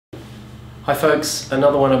Hi folks,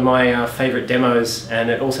 another one of my favourite demos, and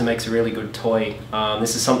it also makes a really good toy.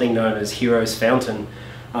 This is something known as Hero's Fountain.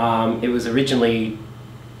 It was originally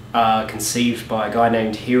conceived by a guy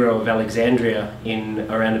named Hero of Alexandria in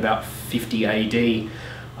around about 50 AD,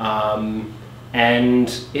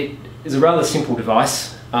 and it is a rather simple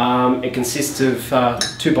device. It consists of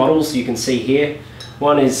two bottles you can see here.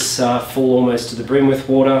 One is full almost to the brim with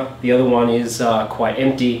water, the other one is quite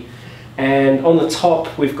empty. And on the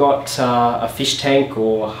top we've got a fish tank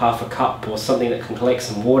or half a cup or something that can collect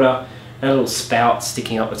some water, and a little spout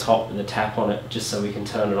sticking up the top with a tap on it just so we can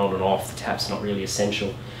turn it on and off. The tap's not really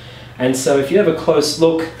essential. And so if you have a close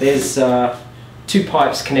look, there's two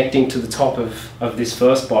pipes connecting to the top of this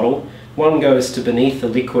first bottle. One goes to beneath the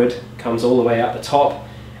liquid, comes all the way out the top,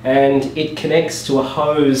 and it connects to a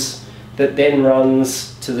hose that then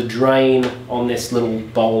runs to the drain on this little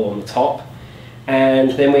bowl on the top.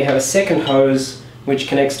 And then we have a second hose which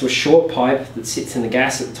connects to a short pipe that sits in the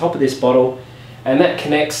gas at the top of this bottle, and that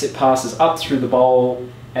connects, it passes up through the bowl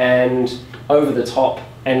and over the top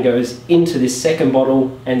and goes into this second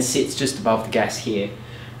bottle and sits just above the gas here.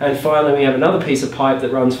 And finally we have another piece of pipe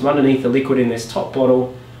that runs from underneath the liquid in this top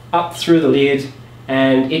bottle up through the lid,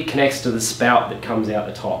 and it connects to the spout that comes out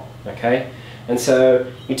the top. Okay, and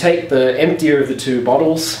so you take the emptier of the two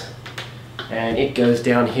bottles and it goes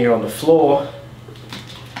down here on the floor.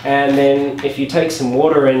 And then if you take some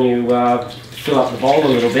water and you fill up the bowl a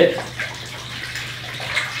little bit,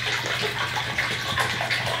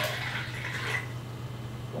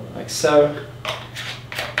 like so,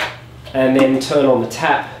 and then turn on the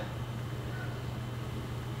tap,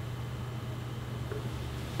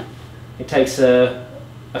 it takes a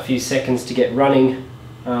few seconds to get running,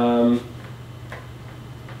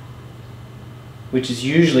 which is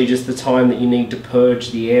usually just the time that you need to purge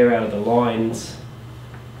the air out of the lines.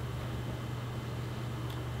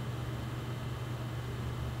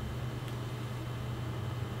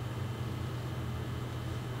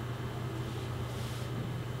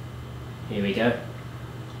 Here we go.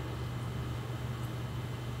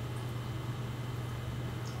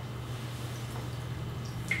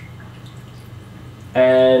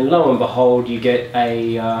 And lo and behold, you get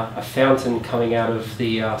a fountain coming out of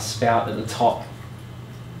the spout at the top.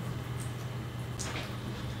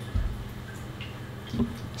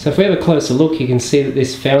 So if we have a closer look, you can see that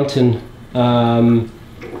this fountain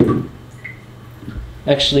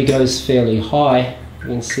actually goes fairly high. You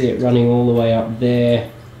can see it running all the way up there.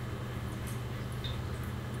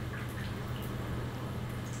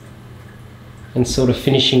 And sort of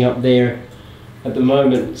finishing up there at the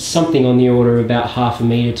moment, something on the order of about half a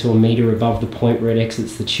metre to a metre above the point where it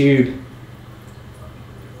exits the tube.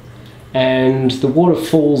 And the water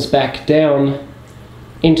falls back down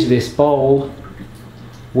into this bowl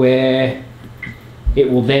where it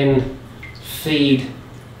will then feed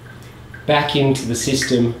back into the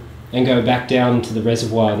system and go back down to the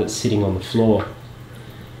reservoir that's sitting on the floor.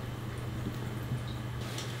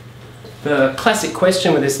 The classic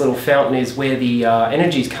question with this little fountain is where the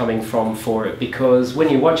energy is coming from for it, because when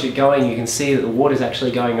you watch it going you can see that the water is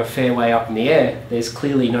actually going a fair way up in the air. There's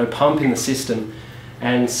clearly no pump in the system,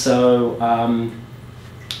 and so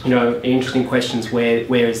you know, the interesting question is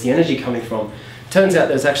where is the energy coming from? Turns out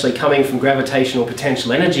that it's actually coming from gravitational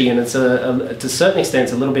potential energy, and it's to a certain extent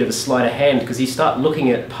it's a little bit of a sleight of hand, because you start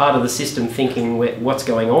looking at part of the system thinking what's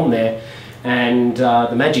going on there, and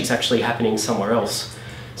the magic's actually happening somewhere else.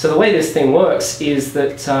 So the way this thing works is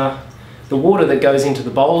that the water that goes into the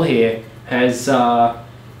bowl here has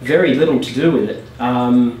very little to do with it.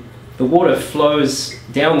 The water flows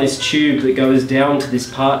down this tube that goes down to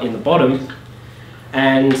this part in the bottom,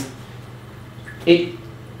 and it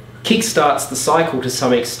kickstarts the cycle to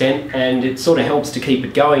some extent, and it sort of helps to keep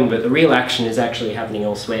it going, but the real action is actually happening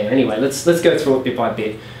elsewhere. Anyway, let's go through it bit by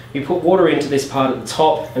bit. You put water into this part at the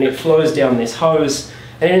top and it flows down this hose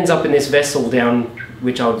and it ends up in this vessel down,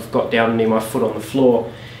 which I've got down near my foot on the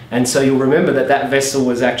floor. And so you'll remember that that vessel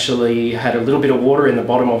was actually had a little bit of water in the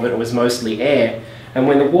bottom of it. It was mostly air, and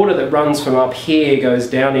when the water that runs from up here goes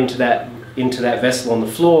down into that vessel on the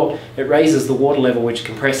floor, it raises the water level, which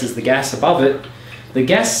compresses the gas above it. The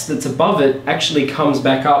gas that's above it actually comes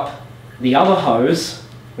back up the other hose,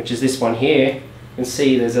 which is this one here. You can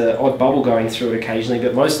see there's an odd bubble going through it occasionally,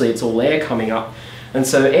 but mostly it's all air coming up. And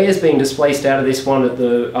so air is being displaced out of this one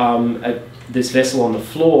at this vessel on the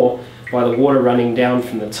floor by the water running down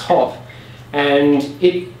from the top. And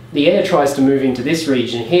the air tries to move into this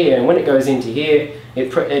region here, and when it goes into here,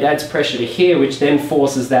 it adds pressure to here, which then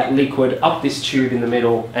forces that liquid up this tube in the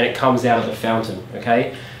middle, and it comes out of the fountain,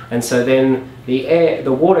 okay? And so then the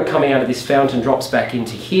water coming out of this fountain drops back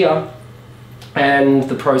into here, and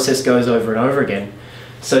the process goes over and over again.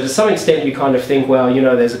 So to some extent you kind of think, well, you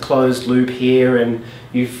know, there's a closed loop here and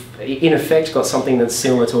you've in effect got something that's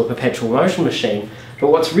similar to a perpetual motion machine.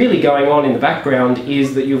 But what's really going on in the background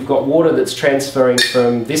is that you've got water that's transferring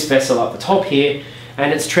from this vessel up the top here,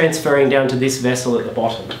 and it's transferring down to this vessel at the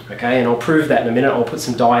bottom, okay? And I'll prove that in a minute. I'll put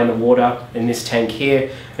some dye in the water in this tank here,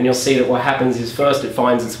 and you'll see that what happens is first it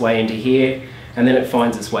finds its way into here, and then it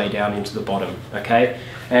finds its way down into the bottom, okay?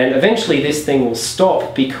 And eventually this thing will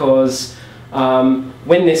stop because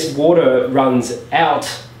when this water runs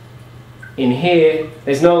out in here,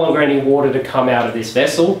 there's no longer any water to come out of this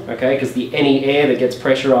vessel, okay? Because any air that gets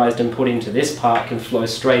pressurized and put into this part can flow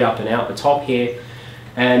straight up and out the top here.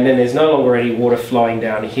 And then there's no longer any water flowing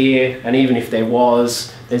down here, and even if there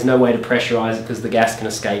was, there's no way to pressurize it because the gas can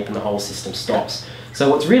escape and the whole system stops. So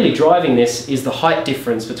what's really driving this is the height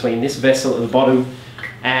difference between this vessel at the bottom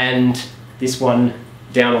and this one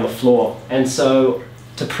down on the floor. And so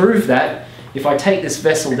to prove that, if I take this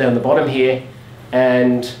vessel down the bottom here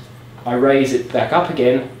and I raise it back up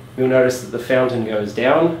again, you'll notice that the fountain goes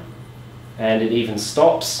down and it even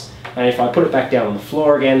stops. And if I put it back down on the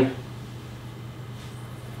floor again,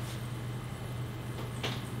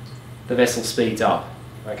 the vessel speeds up,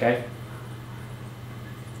 okay?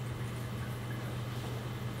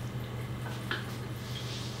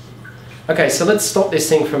 Okay, so let's stop this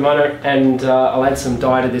thing for a moment, and I'll add some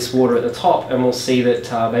dye to this water at the top, and we'll see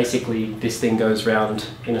that basically this thing goes round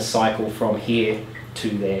in a cycle from here to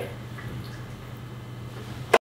there.